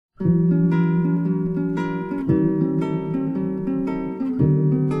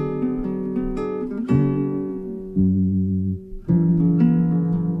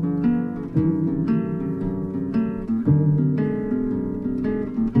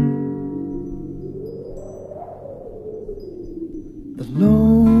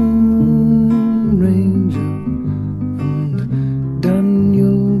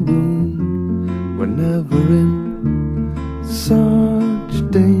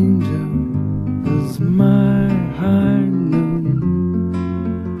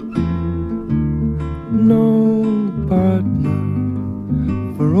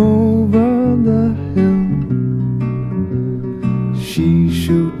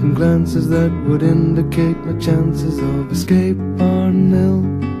glances that would indicate my chances of escape are nil.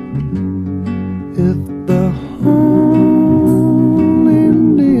 If the whole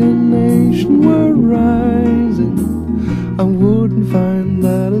Indian nation were rising, I wouldn't find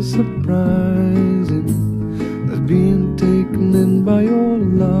that as surprising as being taken in by your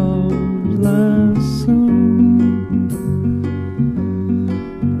love's lasso.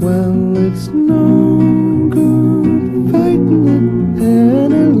 Well, it's no good fighting it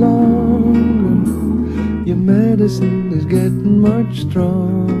any longer. Your medicine is getting much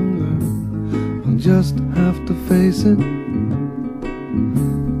stronger. I'll just have to face it.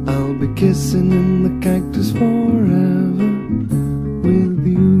 I'll be kissing in the cactus forever with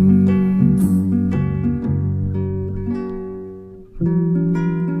you.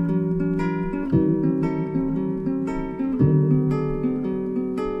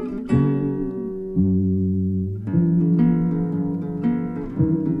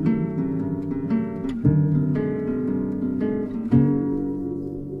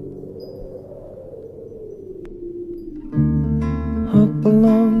 Hop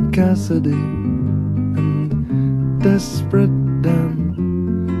along, Cassidy, and desperate Dan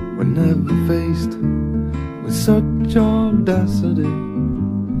were never faced with such audacity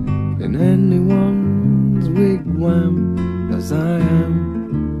in anyone's wigwam as I am.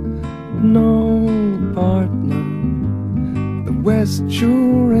 No partner, the West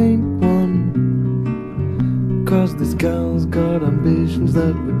sure ain't one, 'cause this gal's got ambitions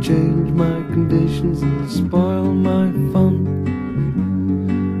that would change my conditions and spoil my fun.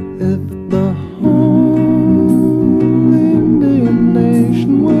 If the whole Indian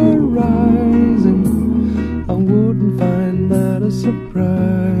nation were rising, I wouldn't find that as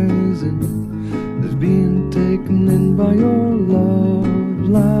surprising as being taken in by your love's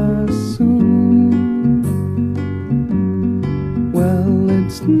lasso. Well,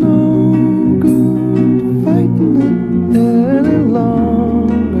 it's no good fighting it any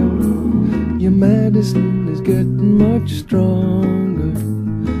longer. Your medicine is getting much stronger.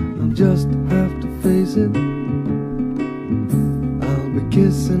 Just have to face it. I'll be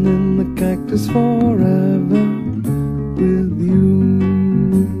kissing in the cactus forever with you.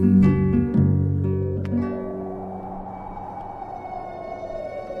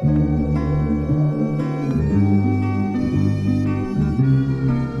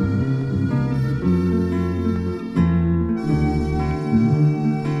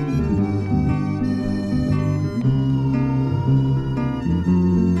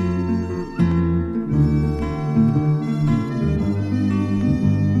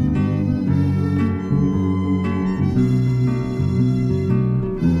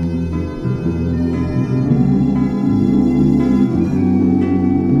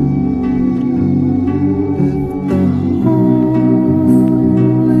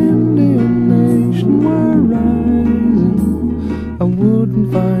 I wouldn't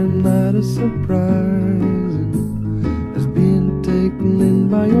find that as surprising as being taken in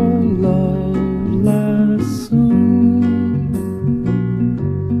by your love lasso.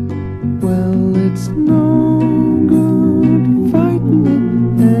 Well, it's no good fighting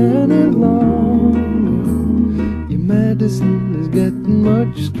it any longer. Your medicine is getting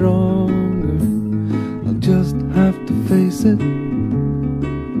much stronger. I'll just have to face it.